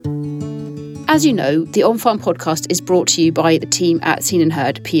As you know, the On Farm podcast is brought to you by the team at Seen and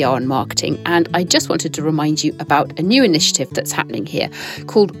Heard PR and Marketing, and I just wanted to remind you about a new initiative that's happening here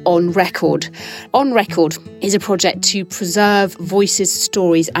called On Record. On Record is a project to preserve voices,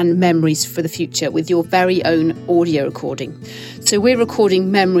 stories and memories for the future with your very own audio recording. So we're recording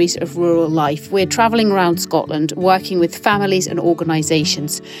memories of rural life. We're travelling around Scotland, working with families and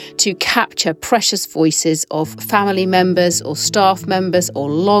organisations to capture precious voices of family members or staff members or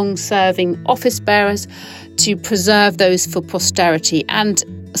long-serving office bearers, to preserve those for posterity and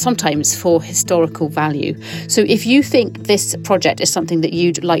sometimes for historical value. So if you think this project is something that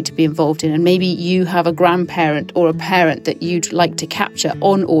you'd like to be involved in, and maybe you have a grandparent or a parent that you'd like to capture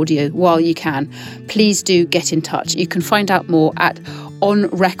on audio while you can, please do get in touch. You can find out more at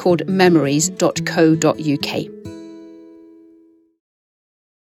onrecordmemories.co.uk.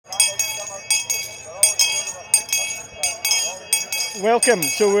 Welcome.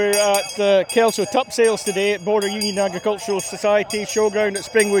 So we're at the Kelso Tup Sales today at Border Union Agricultural Society showground at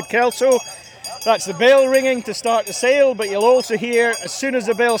Springwood, Kelso. That's the bell ringing to start the sale, but you'll also hear, as soon as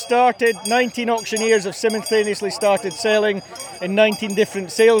the bell started, 19 auctioneers have simultaneously started selling in 19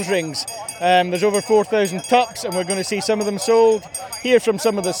 different sales rings. There's over 4,000 tups, and we're going to see some of them sold, hear from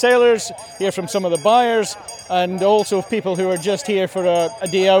some of the sellers, hear from some of the buyers, and also people who are just here for a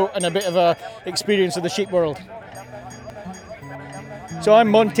day out and a bit of a experience of the sheep world. So I'm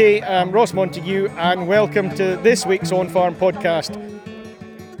Monty, Ross Montague, and welcome to this week's On Farm podcast.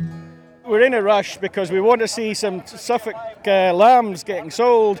 We're in a rush because we want to see some Suffolk lambs getting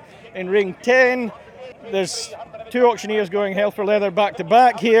sold in Ring 10. There's two auctioneers going hell for leather back to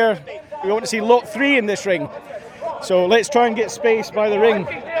back here. We want to see lot 3 in this ring. So let's try and get space by the ring.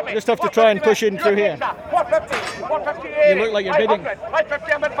 Just have to try and push in through here. You look like you're bidding. I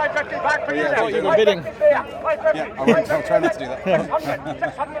thought you were bidding. Yeah, I'll try not to do that.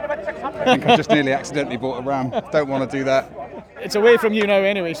 I think I just nearly accidentally bought a ram. Don't want to do that. It's away from you now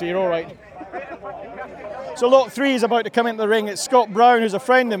anyway, so you're all right. So lot 3 is about to come into the ring. It's Scott Brown, who's a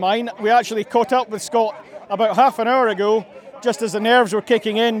friend of mine. We actually caught up with Scott about half an hour ago, just as the nerves were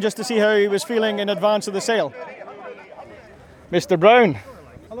kicking in, just to see how he was feeling in advance of the sale. Mr. Brown.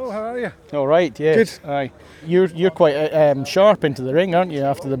 Hello, how are you? All right, yes. Good. Aye. You're quite sharp into the ring, aren't you,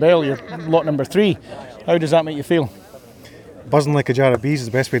 after the bell? You're lot number 3. How does that make you feel? Buzzing like a jar of bees is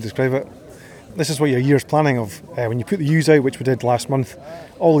the best way to describe it. This is what your year's planning of. When you put the ewes out, which we did last month,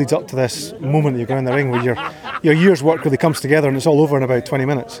 all leads up to this moment that you're going in the ring where your year's work really comes together and it's all over in about 20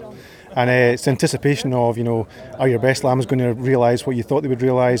 minutes. And it's anticipation of, are your best lambs going to realise what you thought they would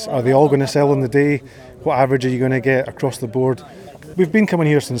realise? Are they all going to sell in the day? What average are you going to get across the board? We've been coming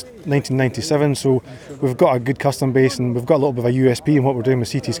here since 1997, so we've got a good custom base and we've got a little bit of a USP in what we're doing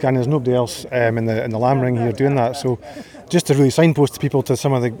with CT scanning. There's nobody else in the lamb ring here doing that. So just to really signpost to people to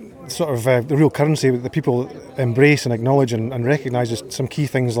some of the sort of the real currency that the people embrace and acknowledge and recognise is some key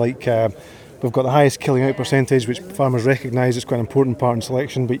things like we've got the highest killing out percentage, which farmers recognise is quite an important part in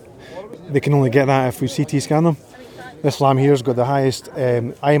selection, but they can only get that if we CT scan them. This lamb here has got the highest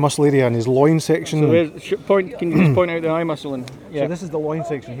eye muscle area in his loin section. So can you just point out the eye muscle? So this is the loin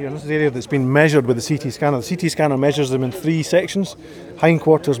section here, and this is the area that's been measured with the CT scanner. The CT scanner measures them in 3 sections: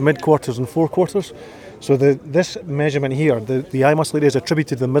 hindquarters, midquarters and forequarters. So this measurement here, the eye muscle area is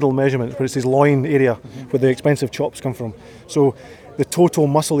attributed to the middle measurement, where it's his loin area where the expensive chops come from. So the total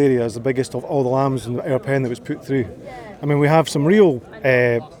muscle area is the biggest of all the lambs in our pen that was put through. I mean, we have some real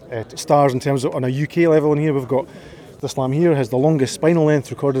stars in terms of on a UK level in here. We've got this lamb here has the longest spinal length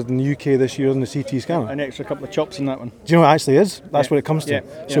recorded in the UK this year in the CT scanner. An extra couple of chops in that one. Do you know what it actually is? That's what it comes to. Yeah.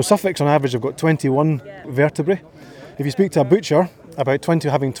 So Suffolks on average have got 21 vertebrae. If you speak to a butcher about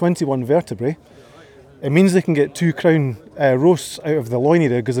having 21 vertebrae, it means they can get 2 crown roasts out of the loin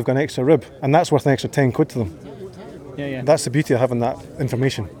area because they've got an extra rib, and that's worth an extra 10 quid to them. Yeah. That's the beauty of having that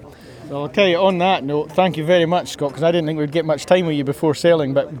information. Well, I'll tell you, on that note, thank you very much, Scott, because I didn't think we'd get much time with you before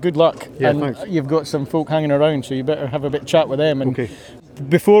selling, but good luck. Yeah, and thanks. You've got some folk hanging around, so you better have a bit of chat with them. And Okay.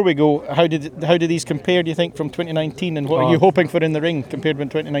 before we go, how did these compare, do you think, from 2019, and what are you hoping for in the ring compared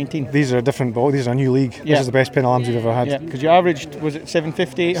with 2019? These are a different ball. These are a new league. Yeah. This is the best pen of lambs we've ever had. Yeah, because you averaged, was it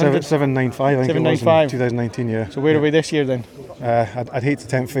 750, 800? 795, I think it was in 795. 2019, yeah. So where are we this year then? I'd hate to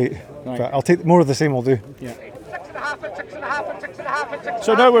tempt fate, Right. but I'll take more of the same will do. Yeah.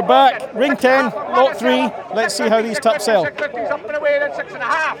 So now we're back, ring 10, lot 3. Let's see how these tups sell.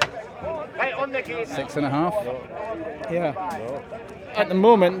 6.5. Yeah. At the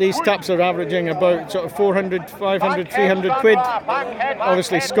moment, these tups are averaging about sort of 400, 500, 300 quid.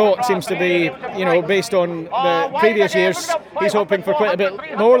 Obviously, Scott seems to be, based on the previous years, he's hoping for quite a bit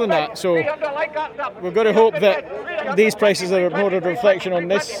more than that. So we've got to hope that these prices are more a reflection on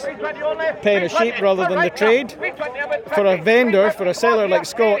this pen of sheep rather than the trade. For a vendor, for a seller like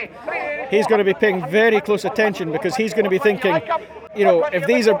Scott, he's going to be paying very close attention, because he's going to be thinking, you know, if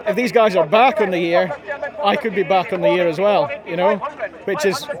these guys are back on the year, I could be back on the year as well, you know, which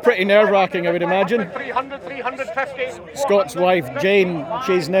is pretty nerve-wracking, I would imagine. Scott's wife, Jane,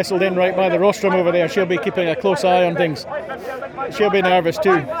 she's nestled in right by the rostrum over there. She'll be keeping a close eye on things. She'll be nervous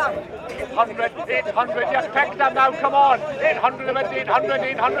too. 800, 800, just pick them now, come on. 800 of it, 800,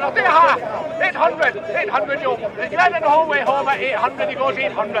 800, I'll take a half. 800, 800, you get it the whole way home at 800, he goes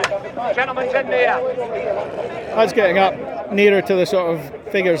 800. Gentleman's in there. That's getting up nearer to the sort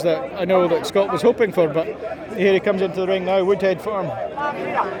of figures that I know that Scott was hoping for, but here he comes into the ring now, Woodhead Farm.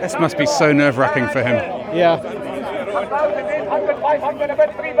 This must be so nerve-wracking for him. Yeah. 1,800, 500 a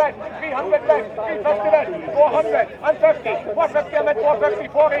bit, 3 bit, 300 bit, 350 bit, 450, 450 a bit, 450,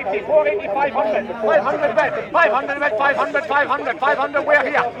 480, 480, 500, 500 bit, 500 a bit, 500, 500, 500, we're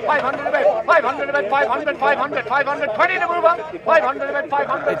here, 500 a bit, 500 a bit, 500, 500, 500, 20 to move on, 500 a bit,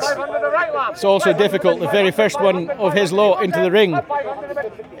 500, 500 the right lamp. It's also difficult, the very first one of his lot into the ring,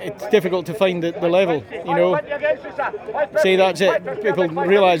 it's difficult to find the level, you know. Say that's it, people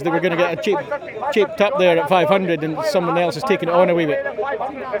realise they were going to get a cheap tap there at 500 and someone else is taking it on a wee bit.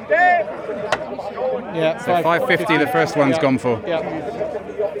 Yeah, So 550 the first one's gone for. Yeah.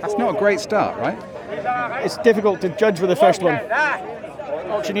 That's not a great start, right? It's difficult to judge with the first one.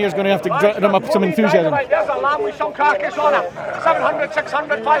 Auctioneer's going to have to drum up some enthusiasm. There's a lamb with some carcass on it. 700,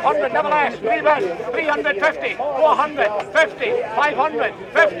 600, 500, never less. 3 bit, 350, 400, 50, 500,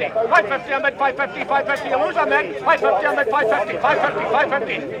 50, 550 a mid, 550, 550, you lose a mid, 550 a mid, 550, 550,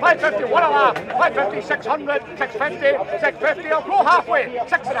 550, 550, what a laugh, 550, 600, 650, 650, I'll go halfway,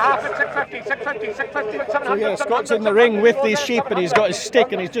 6.5 at 650, 650, 650 at 700. So yeah, Scott's in the ring with these sheep and he's got his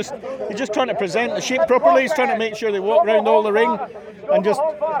stick and he's just trying to present the sheep properly. He's trying to make sure they walk around all the ring and just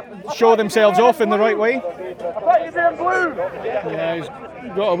show themselves off in the right way. Yeah, he's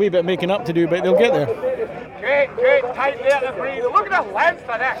got a wee bit of making up to do, but they'll get there. Great, tight there to breathe. Look at the length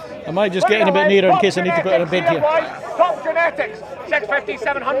of this. I might just get in a bit nearer in case I need to put in a bid here. Top genetics, 650,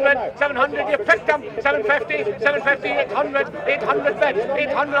 700, 700, you picked them, 750, 750, 800, 800 bid,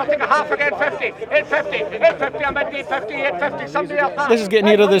 800, I'll take a half again, 50, 850, 850, I'm at 850, 850, somebody else. This is getting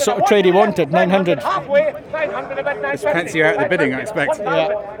near the sort of trade he wanted, 900. Halfway, 900 a bid, 950. This pence you out of the bidding, I expect.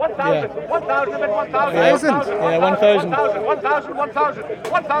 1,000, 1,000 a bid, 1,000. Yeah, 1,000. 1,000, 1,000,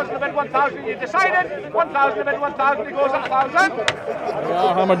 1,000 a bid, 1,000, you decided, 1,000 a bid, 1,000, he goes at 1,000.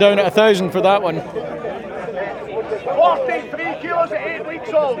 Yeah, hammer down at 1,000 for that one. 43 kilos at 8 weeks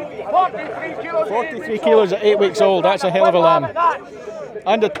old. 43 kilos 43 kilos at 8 weeks old, that's a hell of a lamb.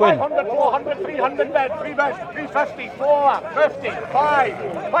 And a twin. 500, 400, 300 bed, 3 beds, 350, 450,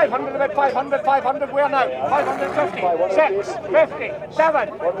 5, 500 bed, 500, 500, where now? 550, 6, 50, 7,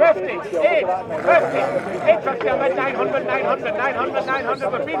 50, 8, 50, 850, I'm at 900, 900, 900,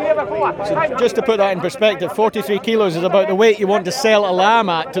 900, we've been here before. So just to put that in perspective, 43 kilos is about the weight you want to sell a lamb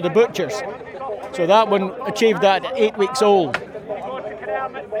at to the butchers. So that one achieved that at 8 weeks old.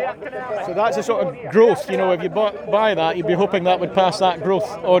 So that's a sort of growth, you know, if you buy that, you'd be hoping that would pass that growth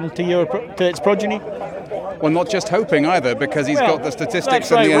on to its progeny. Well, not just hoping either, because he's got the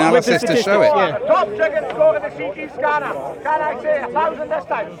statistics and right, the with analysis to show it. Yeah. Top chicken score in the CT scanner. Can I say 1,000 this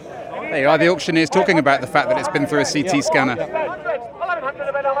time? There you are, the auctioneer's talking about the fact that it's been through a CT scanner. 1,100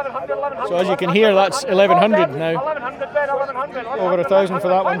 a bit, 1,100, 1,100. So as you can hear, that's 1,100 now. 1,100 bed, 1,100. Over 1,000 for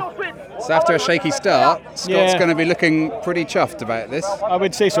that one. So after a shaky start, Scott's Yeah. going to be looking pretty chuffed about this. I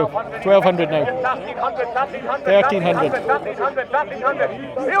would say so. 1,200 now. 1,300. 1,300.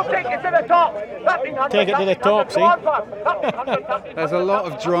 He'll take it to the top. 1,300. Take it to the top, see? There's a lot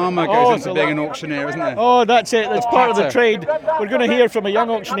of drama Oh, goes it's into a being an auctioneer, isn't there? Oh, that's it. That's part of the Patter. trade. We're going to hear from a young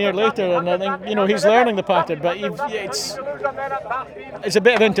auctioneer later, and I think, you know, he's learning the pattern, but it's a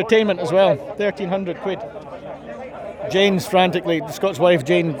bit of entertainment as well. 1,300 quid. Jane's frantically, Scott's wife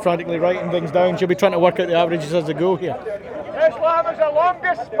Jane, frantically writing things down. She'll be trying to work out the averages as they go here. This lamb is the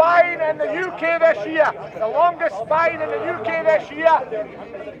longest spine in the UK this year. The longest spine in the UK this year.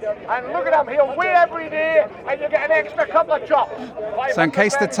 And look at him, he'll weigh every day and you get an extra couple of chops. So in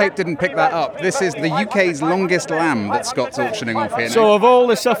case the tape didn't pick that up, this is the UK's longest lamb that Scott's auctioning off here now. So of all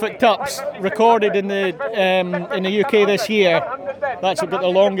the Suffolk Tups recorded in the UK this year, that's got the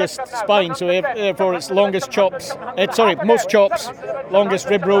longest spine, so therefore it's longest chops, most chops, longest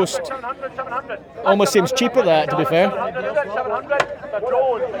rib roast. Almost seems cheap at that, to be fair.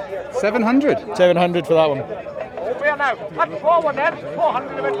 700. 700 for that one. now. Up forward then.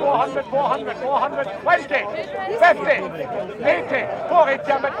 400 of it, 400, 400, 400, 20, 50, 80,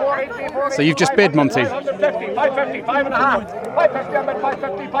 480 on it, 480, So you've just bid, Monty. 550, 550, 5.5, 550 on it,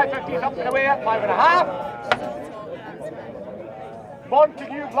 550, 550, something away at 5.5.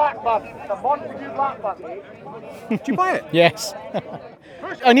 Montague Blackburn, the Montague Blackburn. Did you buy it? Yes.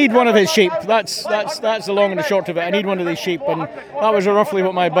 I need one of his sheep. That's the long and the short of it. I need one of these sheep, and that was roughly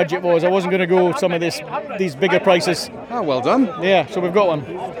what my budget was. I wasn't going to go some of these bigger prices. Oh, well done. Yeah, so we've got one.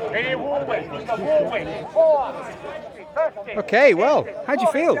 Okay, well, how do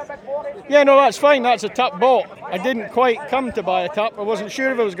you feel? Yeah, no, that's fine. That's a Tup bought. I didn't quite come to buy a Tup. I wasn't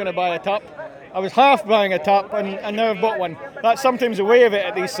sure if I was going to buy a Tup. I was half buying a Tup, and now I've bought one. That's sometimes the way of it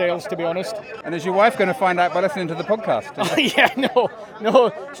at these sales, to be honest. And is your wife going to find out by listening to the podcast? Yeah, no.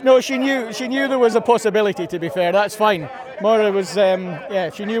 She knew there was a possibility. To be fair, that's fine. Maura was,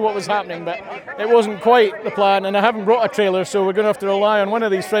 she knew what was happening, but it wasn't quite the plan. And I haven't brought a trailer, so we're going to have to rely on one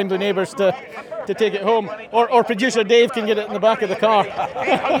of these friendly neighbours to take it home, or producer Dave can get it in the back of the car.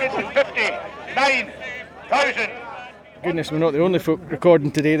 859,000. Goodness, we're not the only folk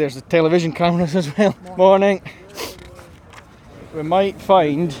recording today. There's the television cameras as well. Morning. We might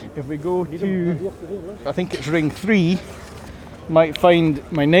find, if we go to, I think it's ring 3, might find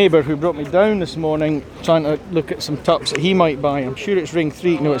my neighbour who brought me down this morning trying to look at some Tups that he might buy. I'm sure it's ring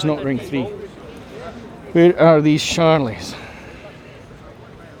 3. No, it's not ring 3. Where are these Charlies?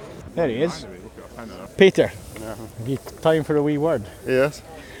 There he is. Peter, have you time for a wee word? Yes.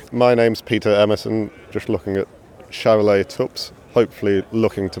 My name's Peter Emerson, just looking at Charolais Tups, hopefully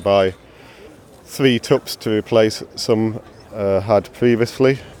looking to buy 3 Tups to replace some had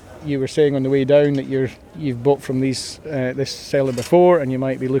previously. You were saying on the way down that you've bought from this seller before, and you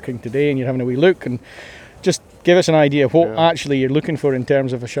might be looking today and you're having a wee look, and just give us an idea of what actually you're looking for in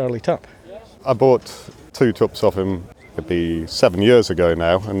terms of a Charlie Tup. I bought 2 Tups off him, it'd be 7 years ago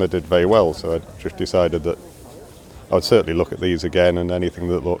now, and they did very well, so I just decided that I would certainly look at these again and anything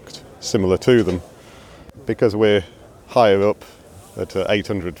that looked similar to them. Because we're higher up at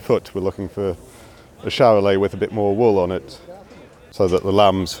 800 foot, we're looking for a Charolais with a bit more wool on it so that the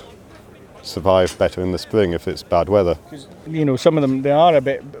lambs survive better in the spring if it's bad weather. You know, some of them, they are a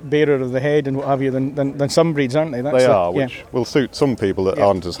bit barer of the head and what have you than some breeds, aren't they? They are, which will suit some people that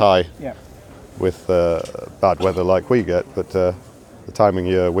aren't as high with bad weather like we get, but the timing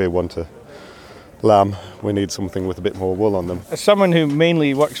year we want a lamb, we need something with a bit more wool on them. As someone who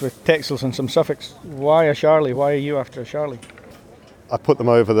mainly works with Texels and some Suffolks, why a Charlie? Why are you after a Charlie? I put them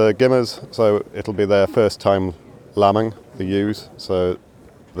over the Gimmers, so it'll be their first time lambing, the ewes, so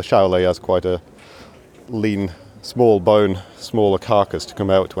the Charolais has quite a lean, small bone, smaller carcass to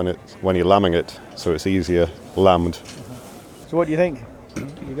come out when you're lambing it, so it's easier lambed. So what do you think?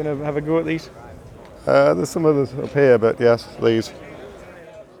 You're going to have a go at these? There's some others up here, but yes, these.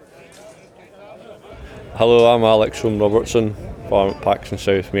 Hello, I'm Alex from Robertson, farm at Paxton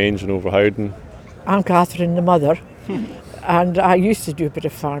South Mains in Overhowden. I'm Catherine, the mother, and I used to do a bit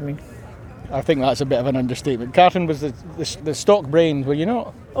of farming. I think that's a bit of an understatement. Catherine was the stock brain, were you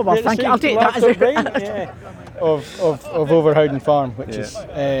not? Oh, well, thank you. I'll take that as a brain, of Overhowden Farm, which is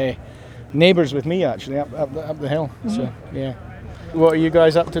neighbours with me actually up the hill. Mm-hmm. So yeah. What are you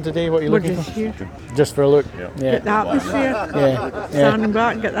guys up to today? What are you looking for? Here. Just for a look. Yeah. Get the atmosphere. Standing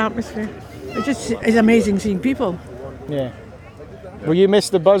back, get the atmosphere. It's amazing seeing people. Yeah. Will you miss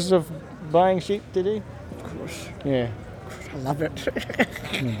the buzz of buying sheep today? Of course. Yeah. I love it.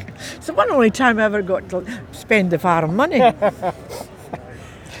 It's the one only time I ever got to spend the farm money. I'll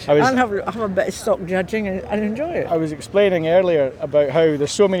have a bit of stock judging and enjoy it. I was explaining earlier about how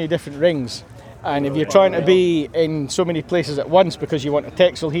there's so many different rings, and if you're trying to be in so many places at once because you want a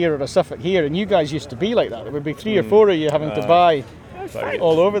Texel here or a Suffolk here, and you guys used to be like that, there would be 3 or 4 of you having to buy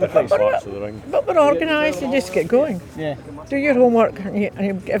all over the place. But we're organised and just get going. Yeah. Do your homework and you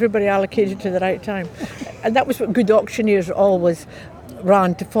get everybody allocated to the right time. And that was what good auctioneers always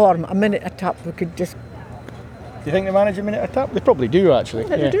ran to form. A minute a tap, we could just... Do you think they manage a minute a tap? They probably do actually.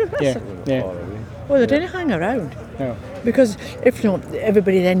 Yeah, they do. Yeah. Well, they didn't hang around. No. Because if not,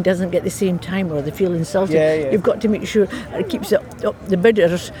 everybody then doesn't get the same time or they feel insulted. Yeah. You've got to make sure it keeps up the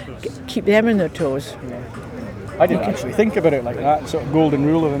bidders, keep them on their toes. Yeah. I didn't actually think about it like that, sort of golden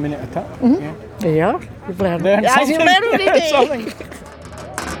rule of a minute a tap. Mm-hmm. Yeah. There you are. You've learned.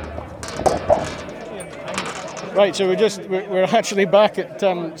 Right, so we're actually back at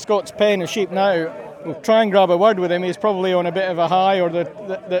Scott's pen of sheep now. We'll try and grab a word with him. He's probably on a bit of a high, or the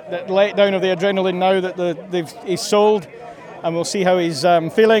letdown of the adrenaline now that he's sold, and we'll see how he's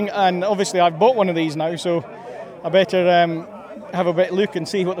feeling. And obviously I've bought one of these now, so I better have a bit look and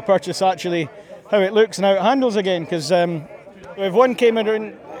see what the purchase actually how it looks and how it handles again, because if one came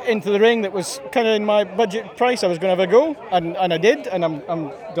into the ring that was kind of in my budget price, I was going to have a go, and I did, and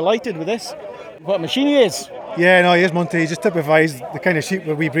I'm delighted with this. What a machine he is. Yeah, no, he is, Monty. He just typifies the kind of sheep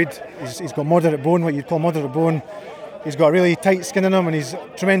that we breed. He's got moderate bone, what you'd call moderate bone. He's got a really tight skin in him, and he's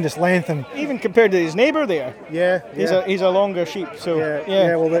tremendous length. And even compared to his neighbour there, yeah, he's a longer sheep. So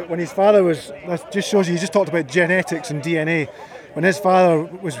yeah. Well, when his father was, that just shows you just talked about genetics and DNA. When his father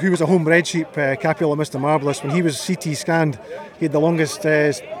was, who was a homebred sheep, Capula Mr. Marvellous, when he was CT scanned, he had the longest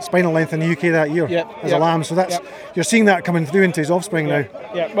spinal length in the UK that year as a lamb. So that's you're seeing that coming through into his offspring now.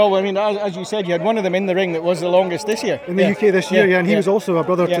 Yeah, well, I mean, as you said, you had one of them in the ring that was the longest this year. In the UK this year, and he was also a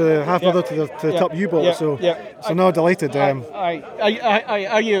brother to half brother to the top U-boat. So no, delighted. Are you?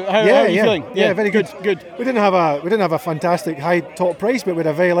 How are you feeling? Yeah, very good. Good. We didn't have a fantastic high top price, but we had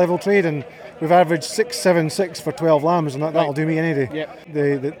a very level trade, and we've averaged 676 for 12 lambs, and that'll do me any day.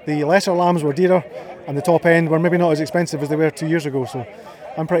 Yeah. The lesser lambs were dearer, and the top end were maybe not as expensive as they were 2 years ago. So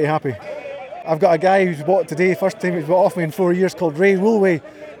I'm pretty happy. I've got a guy who's bought today, first time he's bought off me in 4 years, called Ray Woolway,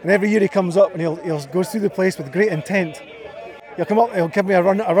 and every year he comes up and he'll go through the place with great intent. He'll come up, he'll give me a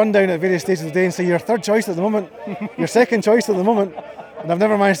rundown at various stages of the day and say, "Your third choice at the moment, your second choice at the moment." And I've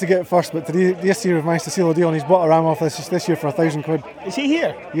never managed to get first, but this year we've managed to seal a deal, and he's bought a ram off this year for £1,000. Is he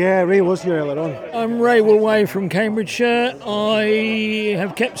here? Yeah, Ray was here earlier on. I'm Ray Woolway from Cambridgeshire. I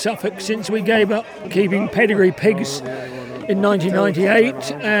have kept Suffolk since we gave up keeping pedigree pigs in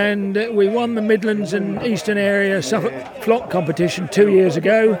 1998, and we won the Midlands and Eastern Area Suffolk flock competition 2 years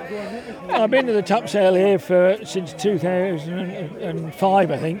ago. I've been to the Tup Sale here since 2005,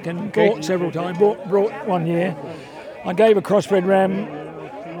 I think, and bought several times. Brought 1 year. I gave a crossbred ram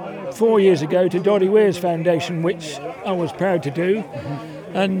 4 years ago to Doddy Weir's Foundation, which I was proud to do.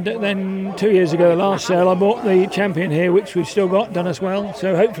 And then 2 years ago, last sale, I bought the champion here, which we've still got, done us well.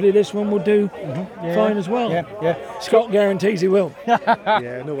 So hopefully this one will do fine as well. Yeah. Scott guarantees he will.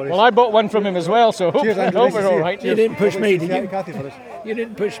 Yeah, no worries. Well, I bought one from him as well, so hope we're all right. You didn't push me, did you? You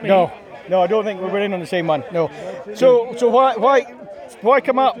didn't push me. No, I don't think we were in on the same one. No. So why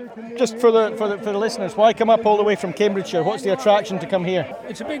come up? Just for the listeners, why come up all the way from Cambridgeshire? What's the attraction to come here?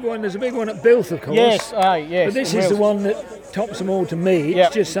 It's a big one. There's a big one at Bilth, of course. Yes. But this is the one that tops them all to me.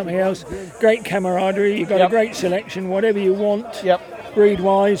 It's just something else. Great camaraderie. You've got a great selection, whatever you want,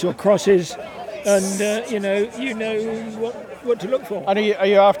 breed-wise or crosses, and you know what to look for. And are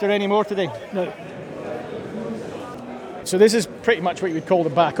you after any more today? No. So this is pretty much what you would call the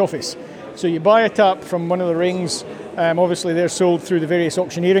back office. So you buy a tup from one of the rings. Obviously they're sold through the various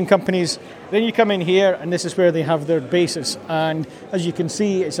auctioneering companies. Then you come in here, and this is where they have their bases. And as you can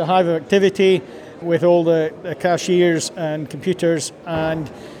see, it's a hive of activity with all the cashiers and computers. And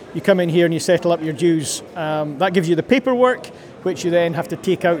you come in here and you settle up your dues. That gives you the paperwork, which you then have to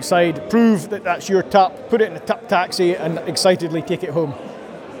take outside, prove that that's your tup, put it in a tup taxi, and excitedly take it home.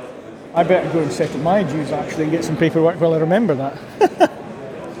 I better go and settle my dues actually and get some paperwork while I remember that.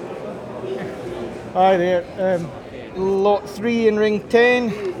 Hi there. Lot 3 in ring 10.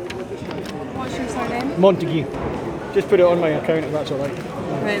 What's your surname? Montague. Just put it on my account if that's all right.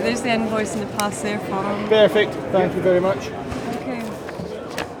 Right, there's the invoice in the pass there for him. Perfect. Thank you very much. Okay.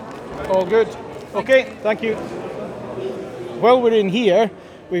 All good. Okay, thank you. While we're in here,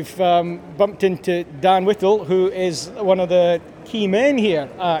 we've bumped into Dan Whittle, who is one of the key men here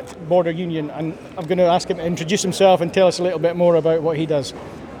at Border Union, and I'm going to ask him to introduce himself and tell us a little bit more about what he does.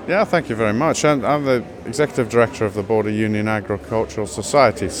 Yeah, thank you very much. I'm the Executive Director of the Border Union Agricultural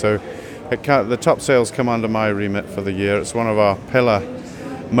Society, so the Tup Sales come under my remit for the year. It's one of our pillar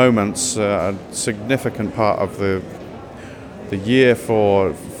moments, a significant part of the year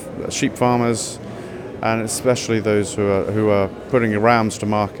for sheep farmers, and especially those who are putting rams to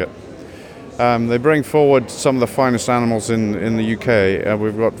market. They bring forward some of the finest animals in the UK.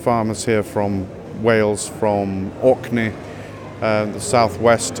 We've got farmers here from Wales, from Orkney, the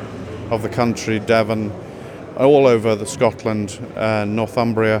southwest of the country, Devon, all over Scotland,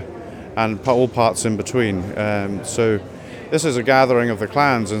 Northumbria, and all parts in between. So this is a gathering of the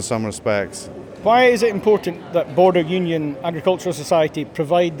clans in some respects. Why is it important that Border Union Agricultural Society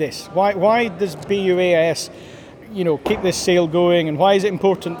provide this? Why does BUAS, keep this sale going, and why is it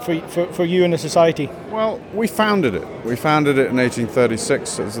important for you and the society? Well, we founded it. We founded it in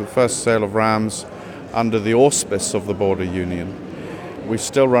 1836 as the first sale of rams under the auspice of the Border Union. We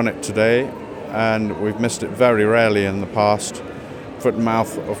still run it today, and we've missed it very rarely in the past. Foot and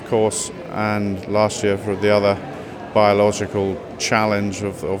mouth, of course, and last year for the other biological challenge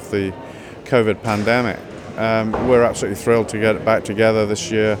of the COVID pandemic. We're absolutely thrilled to get it back together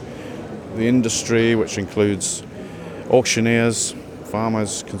this year. The industry, which includes auctioneers,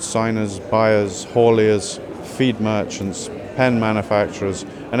 farmers, consigners, buyers, hauliers, feed merchants, pen manufacturers,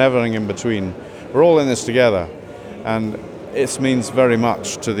 and everything in between. We're all in this together, and it means very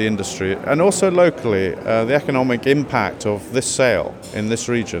much to the industry. And also locally, the economic impact of this sale in this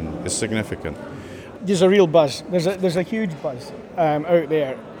region is significant. There's a real buzz. There's a huge buzz out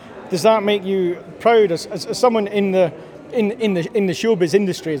there. Does that make you proud as someone in the showbiz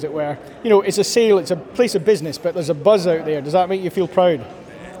industry, as it were? You know, it's a sale, it's a place of business, but there's a buzz out there. Does that make you feel proud?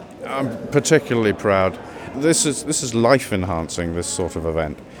 I'm particularly proud. This is life enhancing, this sort of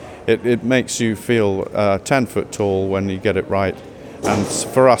event. It makes you feel 10 foot tall when you get it right. And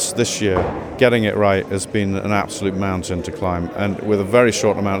for us this year, getting it right has been an absolute mountain to climb, and with a very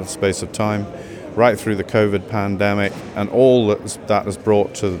short amount of space of time, right through the COVID pandemic and all that has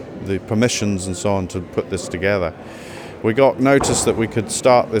brought to the permissions and so on to put this together. We got notice that we could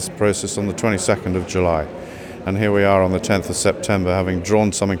start this process on the 22nd of July, and here we are on the 10th of September, having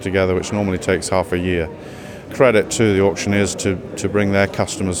drawn something together which normally takes half a year. Credit to the auctioneers to bring their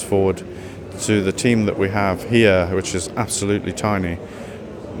customers forward, to the team that we have here, which is absolutely tiny,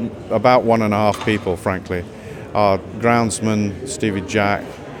 about 1.5 people, frankly. Our groundsman, Stevie Jack,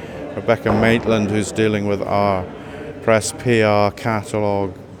 Rebecca Maitland, who's dealing with our press, PR,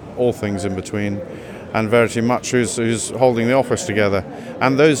 catalogue, all things in between, and Verity Much, who's holding the office together.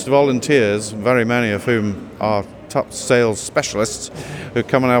 And those volunteers, very many of whom are top sales specialists, who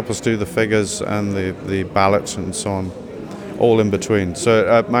come and help us do the figures and the ballots and so on, all in between. So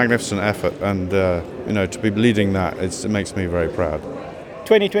a magnificent effort, and to be leading that, it makes me very proud.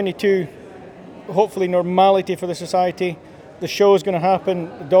 2022, hopefully normality for the society. The show is going to happen,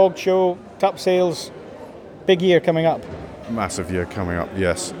 the dog show, top sales, big year coming up. Massive year coming up,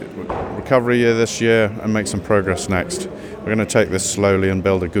 yes. Recovery year this year and make some progress next. We're going to take this slowly and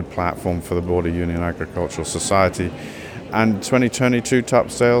build a good platform for the Border Union Agricultural Society. And 2022 top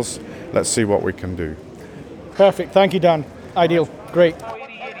sales, let's see what we can do. Perfect, thank you, Dan. Ideal, great.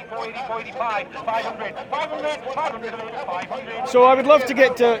 So I would love to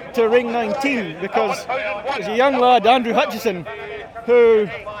get to ring 19, because there's a young lad, Andrew Hutchison, who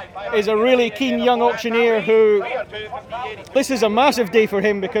is a really keen young auctioneer who, this is a massive day for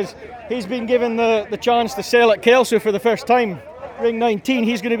him because he's been given the chance to sell at Kelso for the first time. Ring 19,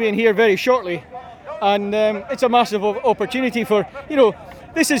 he's going to be in here very shortly, and it's a massive opportunity for,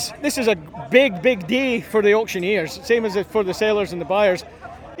 this is a big day for the auctioneers, same as for the sellers and the buyers.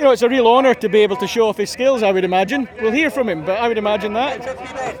 It's a real honour to be able to show off his skills, I would imagine. We'll hear from him, but I would imagine that.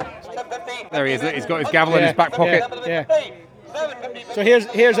 There he is, he's got his gavel in his back pocket. Yeah. So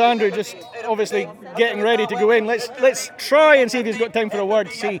here's Andrew, just obviously getting ready to go in. Let's try and see if he's got time for a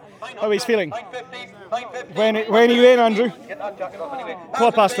word to see how he's feeling. When are you in, Andrew?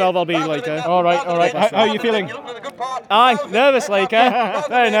 12:15 I'll be like. All right. How are you feeling? Aye, nervous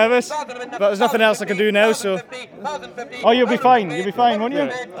very nervous. But there's nothing else I can do now, so. Oh, you'll be fine, won't you?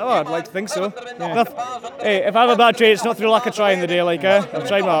 Oh, I'd like to think so. Yeah. Hey, if I have a bad trade, it's not through lack of trying the day, I've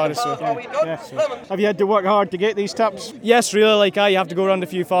tried my hardest. So. Yeah. Have you had to work hard to get these taps? Yes, really. You have to go around a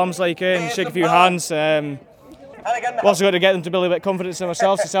few farms, and shake a few hands. I've also got to get them to build a bit of confidence in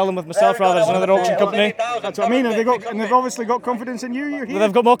themselves, to sell them with myself rather than another auction company. That's what I mean, and they've obviously got confidence in you. You're here. Well,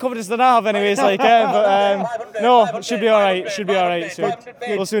 they've got more confidence than I have, anyways. But no, it should be all right. So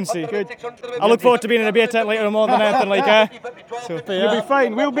we'll soon see. Good. I look forward to being in a beer tent later more than anything. So you'll be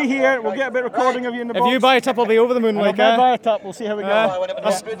fine. We'll be here. We'll get a bit of recording of you in the box. If you buy a tap, I'll be over the moon. If I buy a tap, we'll see how we go.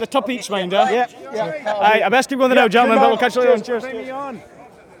 That's the top each, mind. Yeah. I best keep going now, gentlemen. But we'll catch you later. Cheers.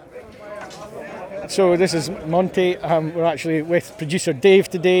 So this is Monty. We're actually with producer Dave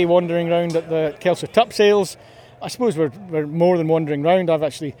today, wandering around at the Kelso Tup sales. I suppose we're more than wandering around. I've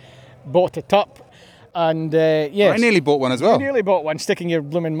actually bought a tup, and yes, well, I nearly bought one as well. You nearly bought one, sticking your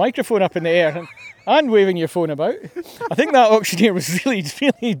blooming microphone up in the air and waving your phone about. I think that auctioneer was really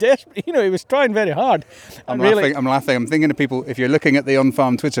desperate. He was trying very hard. I'm laughing. I'm thinking to people, if you're looking at the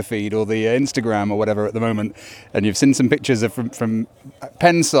on-farm Twitter feed or the Instagram or whatever at the moment, and you've seen some pictures of from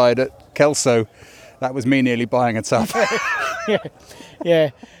Penside at Kelso, that was me nearly buying a tub.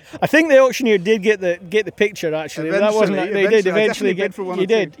 Yeah. I think the auctioneer did get the picture actually. That wasn't. They did eventually get.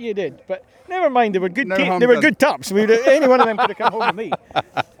 You did. But never mind. They were good. They were good tups. Any one of them could have come home with me.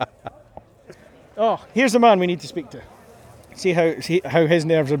 Oh, here's the man we need to speak to. See how his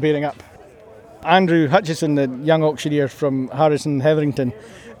nerves are bearing up. Andrew Hutchison, the young auctioneer from Harrison, Hetherington.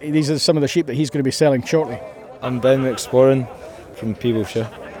 These are some of the sheep that he's going to be selling shortly. I'm Ben McSporran from Peeblesshire.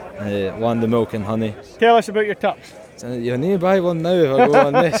 Land of milk and honey. Tell us about your tups. You need to buy one now if I go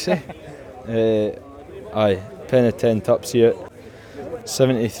on this. Aye, pen of 10 tups here,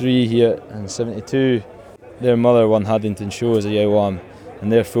 73 here and 72. their mother won Haddington Show as a yow lamb,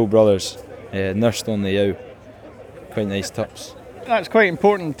 and their full brothers nursed on the yow. Quite nice tups. That's quite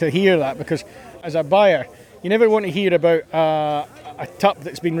important to hear that, because as a buyer, you never want to hear about a tup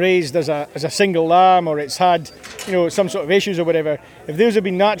that's been raised as a single lamb, or it's had some sort of issues or whatever. If those have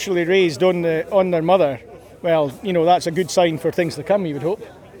been naturally raised on their mother, well, that's a good sign for things to come, you would hope.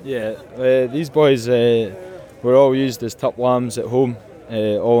 Yeah, these boys were all used as tup lambs at home,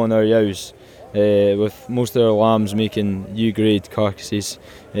 all on our yows, with most of our lambs making U-grade carcasses,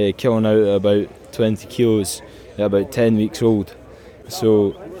 killing out at about 20 kilos at about 10 weeks old.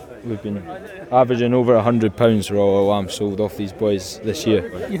 So we've been averaging over £100 for all our lambs sold off these boys this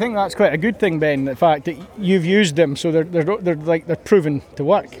year. You think that's quite a good thing, Ben? The fact that you've used them, so they're proven to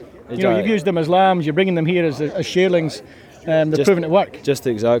work. You've used them as lambs. You're bringing them here as shearlings. They're proven to work. Just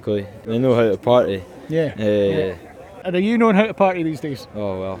exactly. They know how to party. Yeah. And are you knowing how to party these days?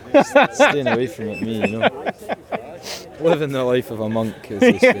 Oh well, staying away from it, me, living the life of a monk, as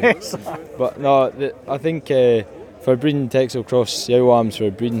they say. But no, I think for breeding Texel Cross yow lambs for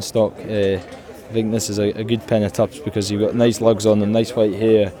breeding stock, I think this is a good pen of tups, because you've got nice lugs on them, nice white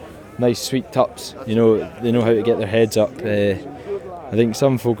hair, nice sweet tups. They know how to get their heads up. I think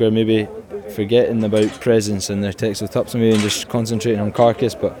some folk are maybe forgetting about presence in their Texel tups and just concentrating on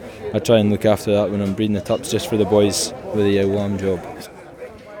carcass, but I try and look after that when I'm breeding the tups, just for the boys with a yow lamb job.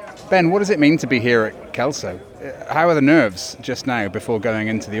 Ben, what does it mean to be here at Kelso? How are the nerves just now before going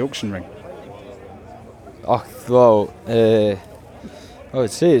into the auction ring? Oh, well, I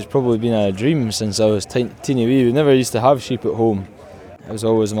would say it's probably been a dream since I was teeny wee. We never used to have sheep at home. It was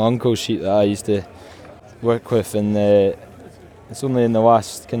always my uncle's sheep that I used to work with, and it's only in the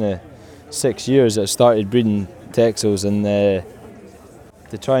last kind of 6 years that I started breeding Texels, and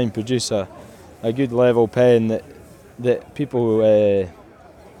to try and produce a good level pen that people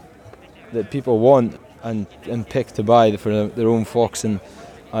want and pick to buy for their own flocks, and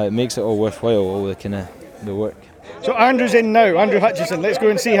it makes it all worthwhile, all the work. So Andrew's in now, Andrew Hutchison. Let's go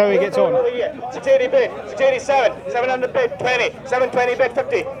and see how he gets on. 680 bid, 687, 700 bid, 20, 720 bid,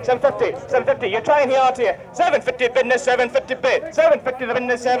 50, 750, 750. You're trying here, aren't you? 750 bidness, 750 bid, 750 the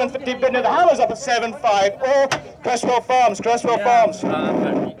bidness, 750 bidness. The hammer's up at 750. Cresswell Farms.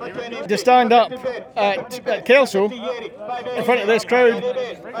 To stand up at Kelso in front of this crowd,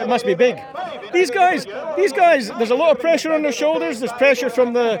 it must be big. These guys, there's a lot of pressure on their shoulders. There's pressure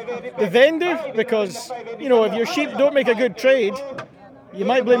from the vendor, because, if your sheep don't make a good trade, you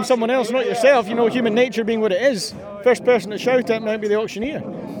might blame someone else, not yourself. Human nature being what it is. First person to shout at might be the auctioneer.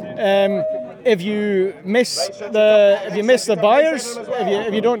 If you miss the buyers,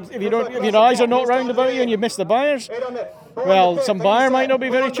 if your eyes are not round about you and you miss the buyers, well, some buyer might not be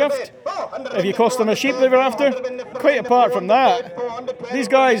very chuffed. If you cost them a sheep they were after. Quite apart from that, these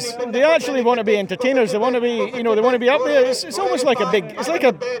guys, they actually want to be entertainers. They want to be, they want to be up there. It's almost like I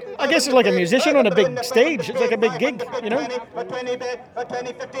guess it's like a musician on a big stage. It's like a big gig,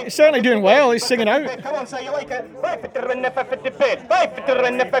 He's certainly doing well. He's singing out. Come on, say you like it. 550 to win the 550 bid. 550 to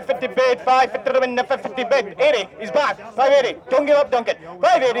win the 550 bid. 550 to win the 550 bid. 80, he's back. 580. Don't give up, Duncan.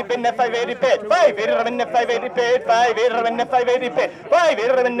 580 win the 580 bid. 580 to win the 580 bid. 580 to win the 580 bid.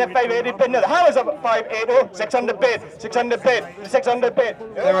 580 to win the 580 bid. Now the hammer's up at 580. 600 bid. 600 bid. 600 bid.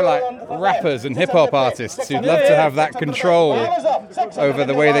 There are like rappers and hip-hop artists who'd love to have that control over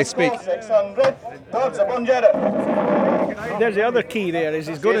the way they speak. 600. Dogs up on Jeddah. There's the other key there, is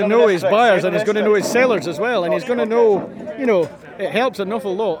he's going to know his buyers and he's going to know his sellers as well, and he's going to know, it helps an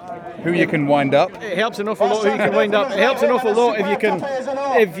awful lot. Who you can wind up. It helps an awful lot who you can wind up. It helps an awful lot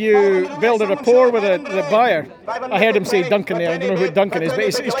if you build a rapport with the buyer. I heard him say Duncan there. I don't know who Duncan is, but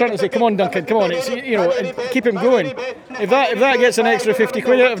he's trying to say, come on Duncan, come on. It's, and keep him going. If that gets an extra 50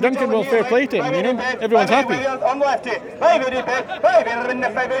 quid out of Duncan, well, fair play to him, Everyone's happy. On lefty. 580 bid. 580 win the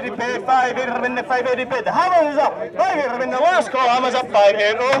 580 bid. 580 win the 580 bid. The hammer is up. 580 win the last call. Hammer's up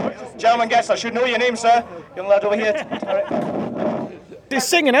 580. Gentleman guest, I should know your name, sir. Young lad over here. He's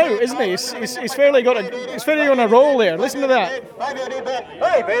singing out, isn't he? He's fairly on a roll there. Listen to that. 580 bid.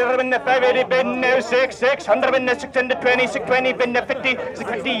 580 win the 580 bid. Now 600 win the 620, 620 bid the 50,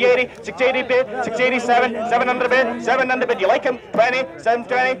 650, 80, 680 bid, 687, 700 bid, 700 bid. You like him? 20,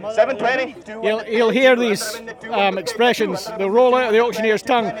 720, 720. You'll hear these expressions. They'll roll out of the auctioneer's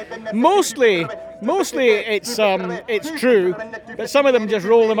tongue. Mostly it's true, but some of them just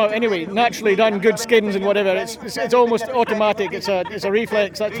roll them out anyway. Naturally done, good skins and whatever. It's almost automatic. It's a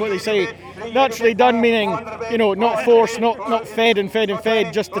reflex. That's what they say. Naturally done meaning, not forced, not fed and fed and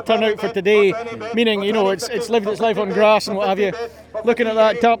fed just to turn out for today. Meaning, it's lived its life on grass and what have you. looking at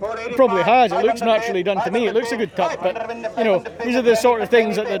that tup, it probably has. It looks naturally done to me. It looks a good tup, but these are the sort of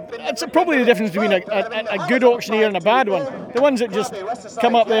things that's probably the difference between a good auctioneer and a bad one. The ones that just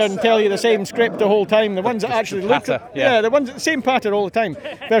come up there and tell you the same script the whole time, the ones that actually look at the ones that the same patter all the time,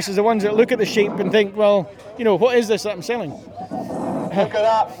 versus the ones that look at the shape and think, well, what is this that I'm selling? Look at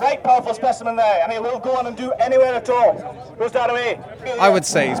that, right powerful specimen there, and he will go on and do anywhere at all. Goes that away. I would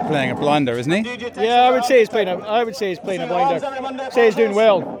say he's playing a blinder, isn't he? Yeah, I would say he's playing a blinder. Say he's doing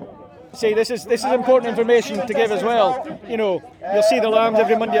well. See, this is important information to give as well. You'll see the lambs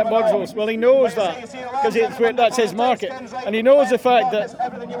every Monday at Bugswell's. Well, he knows that because that's his market, and he knows the fact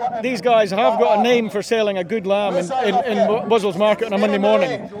that these guys have got a name for selling a good lamb in Bugswell's market on a Monday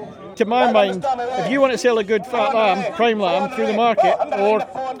morning. To my mind, if you want to sell a good fat lamb, prime lamb, through the market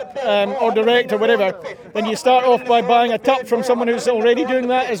or direct or whatever, then you start off by buying a tup from someone who's already doing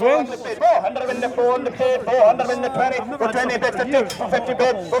that as well. 400 in the 400 bid, 400 in the 20, 20 bid, 50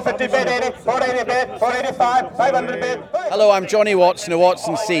 bid, 450 bid, 80, 480 bid, 485, 500 bid. Hello, I'm Johnny Watson of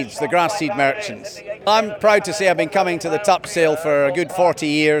Watson Seeds, the grass seed merchants. I'm proud to say I've been coming to the tup sale for a good 40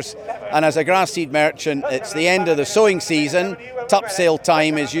 years, and as a grass seed merchant, it's the end of the sowing season. Tup sale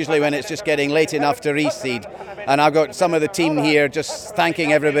time is usually when it's just getting late enough to reseed, and I've got some of the team here just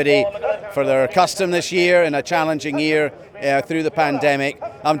thanking everybody for their custom this year in a challenging year through the pandemic.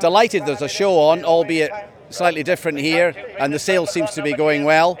 I'm delighted there's a show on, albeit slightly different here, and the sale seems to be going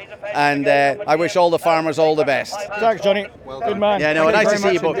well, and I wish all the farmers all the best. Thanks, Johnny. Good man. Yeah, no, nice to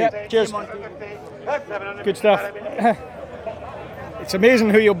see you both. Yeah, cheers. Good stuff. It's amazing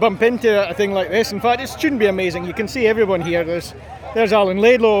who you'll bump into at a thing like this. In fact, it shouldn't be amazing. You can see everyone here. There's Alan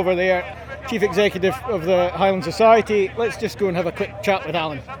Laidlaw over there, Chief Executive of the Highland Society. Let's just go and have a quick chat with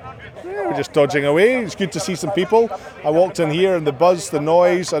Alan. Yeah, we're just dodging away. It's good to see some people. I walked in here and the buzz, the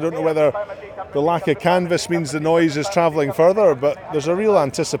noise, I don't know whether the lack of canvas means the noise is travelling further, but there's a real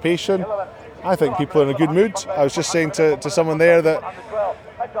anticipation. I think people are in a good mood. I was just saying to someone there that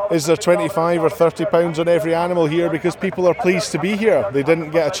is there 25 or 30 pounds on every animal here because people are pleased to be here. They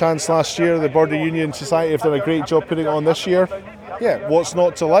didn't get a chance last year. The Border Union Society have done a great job putting it on this year. Yeah, what's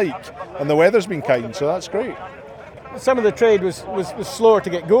not to like? And the weather's been kind, so that's great. Some of the trade was slower to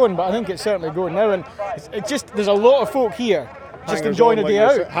get going, but I think it's certainly going now, and it's just there's a lot of folk here just enjoying a day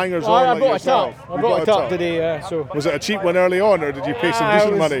out. Hangers on. I bought a tup. I bought a tup today. So was it a cheap one early on, or did you pay some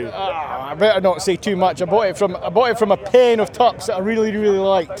decent money? I better not say too much. I bought it from a pen of tups that I really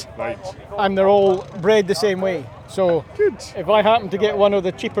liked. Right. And they're all bred the same way. So good. If I happen to get one of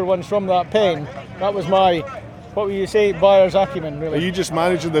the cheaper ones from that pen, that was my, what would you say, buyer's acumen, really. Are you just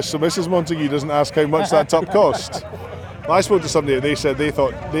managing this so Mrs. Montague doesn't ask how much that tup cost? Well, I spoke to somebody and they said they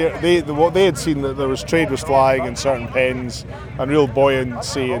thought what they had seen, that there was trade was flying in certain pens and real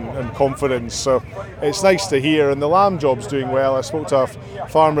buoyancy and confidence. So it's nice to hear, and the lamb job's doing well. I spoke to a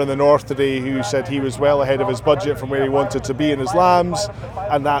farmer in the north today who said he was well ahead of his budget from where he wanted to be in his lambs,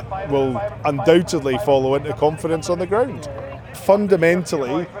 and that will undoubtedly follow into confidence on the ground.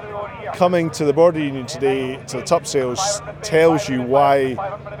 Fundamentally, coming to the Border Union today to the tup sales tells you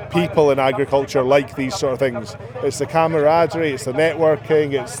why people in agriculture like these sort of things. It's the camaraderie, it's the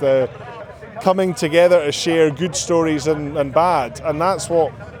networking, it's the coming together to share good stories and bad, and that's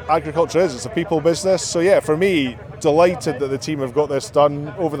what agriculture is. It's a people business. So yeah, for me, delighted that the team have got this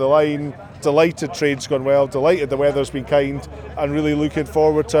done over the line, delighted trade's gone well, delighted the weather's been kind, and really looking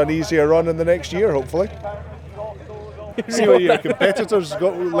forward to an easier run in the next year, hopefully. See what your competitors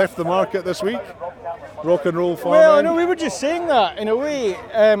left the market this week? Rock and roll farming. Well, no, we were just saying that in a way.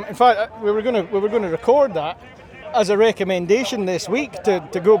 In fact, we were going to record that as a recommendation this week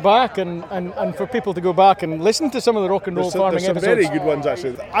to go back and for people to go back and listen to some of the rock and roll farming episodes. There's some very good ones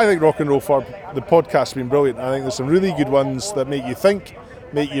actually. I think Rock and Roll Farm, the podcast has been brilliant. I think there's some really good ones that make you think,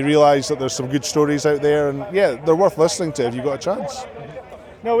 make you realise that there's some good stories out there, and yeah, they're worth listening to if you've got a chance.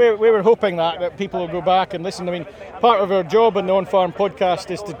 No, we were hoping that people will go back and listen. I mean, part of our job in the On Farm podcast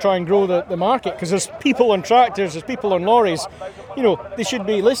is to try and grow the market, because there's people on tractors, there's people on lorries. You know, they should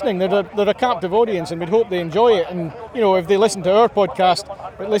be listening. They're a captive audience, and we'd hope they enjoy it. And you know, if they listen to our podcast,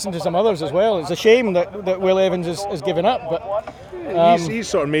 but listen to some others as well. It's a shame that Will Evans has given up, but he's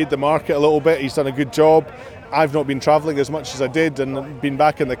sort of made the market a little bit. He's done a good job. I've not been travelling as much as I did and been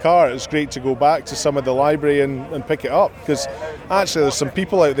back in the car. It's great to go back to some of the library and pick it up, because actually there's some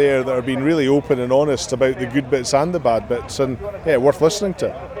people out there that are being really open and honest about the good bits and the bad bits, and yeah, worth listening to.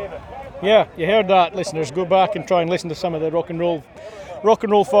 Yeah, you heard that, listeners. Go back and try and listen to some of the rock and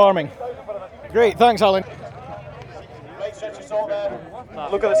roll farming. Great, thanks, Alan.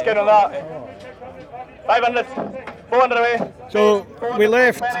 Look at the skin on that. 500, 400 away, So we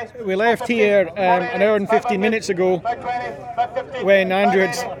left here an hour and 15 minutes ago when Andrew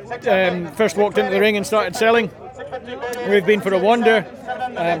had first walked into the ring and started selling. We've been for a wander.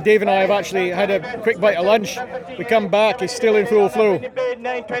 Dave and I have actually had a quick bite of lunch. We come back, he's still in full flow.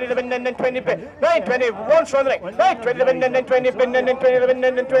 920 the win, and then 20 bid. 920 once on the ring. 920 the win, and then 20 bid, and then 20 the win,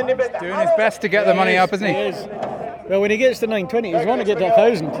 and then 20 bid. Doing his best to get the money up, isn't he? He is. Well, when he gets to 920, he's want to get to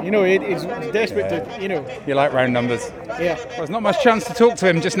 1,000. You know, he's desperate to, you know. You like round numbers. Yeah. Well, there's not much chance to talk to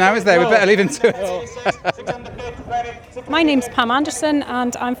him just now, is there? We better leave him to it. My name's Pam Anderson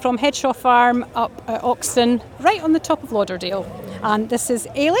and I'm from Headshaw Farm up at Oxton, right on the top of Lauderdale. And this is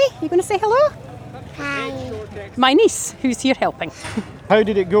Ailey. You going to say hello? Hi. My niece, who's here helping. How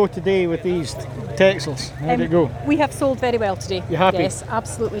did it go today with these Texels? How did it go? We have sold very well today. You happy? Yes,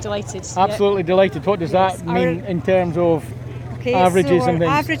 absolutely delighted. Absolutely delighted. What does that mean in terms of averages so and things?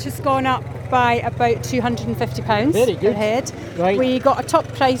 Our average has gone up by about £250 Very good. per head. Right. We got a top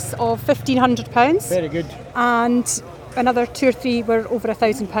price of £1,500. Very good. And another 2 or 3 were over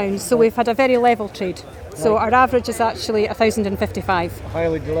 £1,000. So we've had a very level trade. So our average is actually 1,055.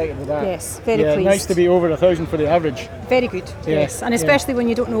 Highly delighted with that. Yes, very pleased. Nice to be over 1,000 for the average. Very good, yes. And especially when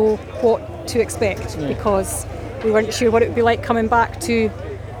you don't know what to expect, because we weren't sure what it would be like coming back to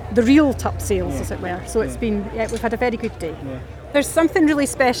the real top sales, as it were. So it's been, we've had a very good day. Yeah. There's something really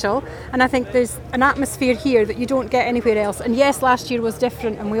special, and I think there's an atmosphere here that you don't get anywhere else. And yes, last year was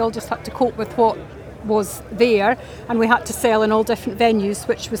different, and we all just had to cope with what was there, and we had to sell in all different venues,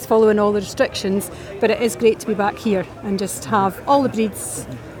 which was following all the restrictions. But it is great to be back here and just have all the breeds,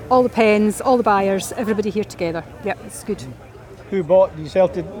 all the pens, all the buyers, everybody here together. Yep, it's good. Who bought? Do you sell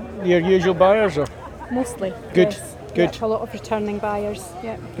to your usual buyers or? Mostly. Good. Yes. Good. Yep, a lot of returning buyers.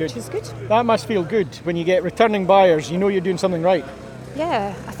 Yeah, which is good. That must feel good when you get returning buyers. You know you're doing something right.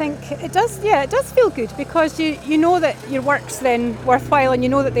 Yeah, I think it does. Yeah, it does feel good because you know that your work's then worthwhile, and you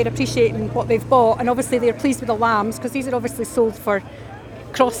know that they're appreciating what they've bought, and obviously they're pleased with the lambs because these are obviously sold for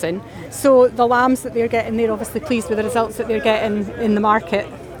crossing. So the lambs that they're getting, they're obviously pleased with the results that they're getting in the market.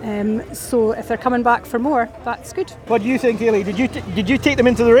 So if they're coming back for more, that's good. What do you think, Ailey? Did you take them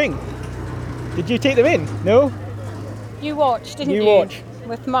into the ring? Did you take them in? No. You watched, didn't you? You watched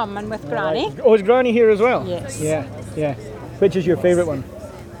with Mum and with Granny. Right. Oh, is Granny here as well? Yes. Yeah. Which is your favourite one?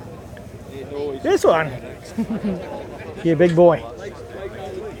 This one. You big boy.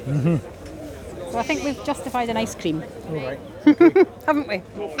 Mm-hmm. So I think we've justified an ice cream. All right. Haven't we?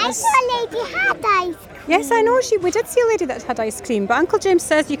 I saw a lady had ice cream. Yes, I know. We did see a lady that had ice cream, but Uncle James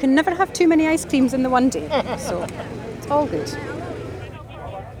says you can never have too many ice creams in the one day. So it's all good.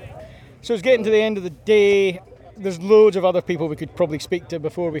 So it's getting to the end of the day. There's loads of other people we could probably speak to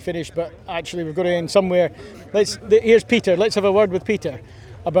before we finish, but actually we've got to end somewhere. Here's Peter. Let's have a word with Peter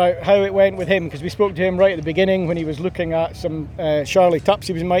about how it went with him, because we spoke to him right at the beginning when he was looking at some Charlie Tups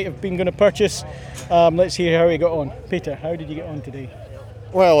he might have been going to purchase. Let's hear how he got on. Peter, how did you get on today?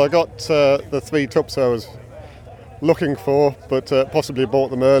 Well, I got the 3 Tups I was looking for, but possibly bought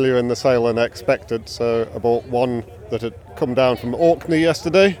them earlier in the sale than expected. So I bought one that had come down from Orkney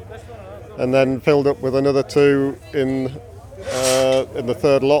yesterday, and then filled up with another 2 in the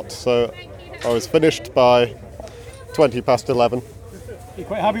third lot. So I was finished by 20 past 11. You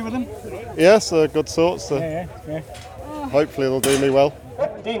quite happy with them? Yes, they're good sorts. So Yeah. hopefully they'll do me well.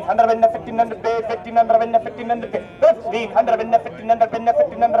 1,500 win, 1,500 pay, 1,500 win, 1,500 pay, 1,500 win, 1,500 win,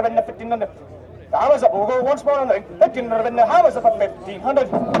 1,500 win, 1,500. The hammers up, we'll go once more on the ring. 1,500 win, the hammers up at 1,500.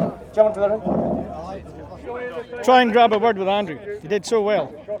 Jump to the ring. Try and grab a word with Andrew. You did so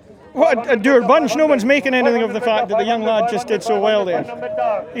well. What a dour bunch. No one's making anything of the fact that the young lad just did so well there.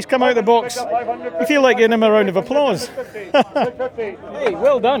 He's come out of the box. You feel like giving him a round of applause. Hey,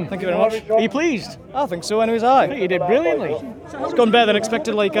 well done. Thank you very much. Are you pleased? I think so, anyways, aye. You did brilliantly. It's gone better than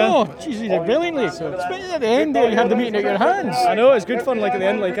expected, like... Oh, jeez, you did brilliantly. Especially at the end there, you had the meeting at your hands. I know, it's good fun, like, at the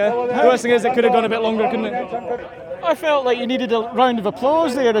end, like... The worst thing is it could have gone a bit longer, couldn't it? I felt like you needed a round of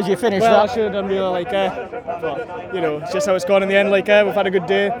applause there as you finished Well, I that. should have done really, like... But, you know, it's just how it's gone in the end, like, we've had a good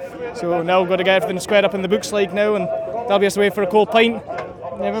day. So now we've got to get everything squared up in the books, like, now, and that'll be us away for a cold pint.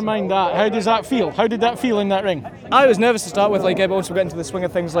 Never mind that. How does that feel? How did that feel in that ring? I was nervous to start with, like, but once we get into the swing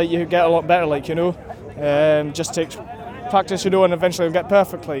of things, like, you get a lot better, like, you know. Just takes practice, you know, and eventually we'll get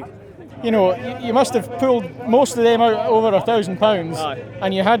perfect, like. You know, you must have pulled most of them out over £1,000,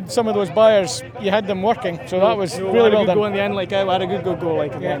 and you had some of those buyers, you had them working, so that was really well done. Go in the end, like, we had a good go,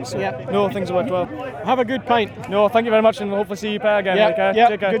 like, in the end. So, no, things worked well. Have a good pint. No, thank you very much, and we'll hopefully see you pair again.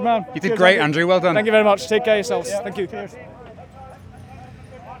 Take care. Good man. You did great, Andrew. Well done. Thank you very much. Take care of yourselves. Thank you. Cheers.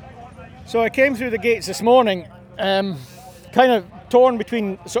 So I came through the gates this morning, kind of torn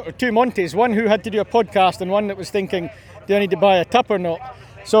between sort of 2 Monties, one who had to do a podcast and one that was thinking, do I need to buy a tup or not?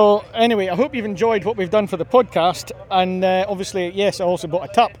 So anyway, I hope you've enjoyed what we've done for the podcast, and obviously, yes, I also bought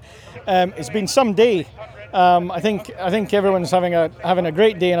a tup. It's been some day. I think everyone's having a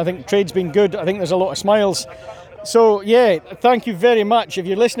great day, and I think trade's been good. I think there's a lot of smiles. So yeah, thank you very much. If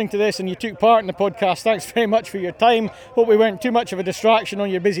you're listening to this and you took part in the podcast, thanks very much for your time. Hope we weren't too much of a distraction on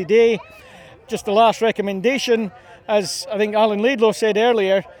your busy day. Just the last recommendation, as I think Alan Laidlaw said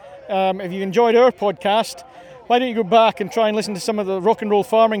earlier, if you enjoyed our podcast, why don't you go back and try and listen to some of the Rock and Roll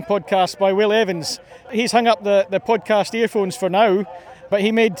Farming podcasts by Will Evans. He's hung up the podcast earphones for now, but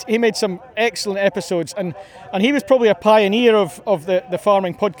he made some excellent episodes, and he was probably a pioneer of the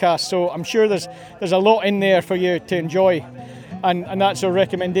farming podcast, so I'm sure there's a lot in there for you to enjoy, and that's our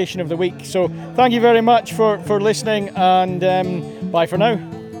recommendation of the week. So thank you very much for listening, and bye for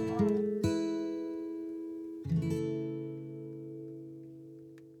now.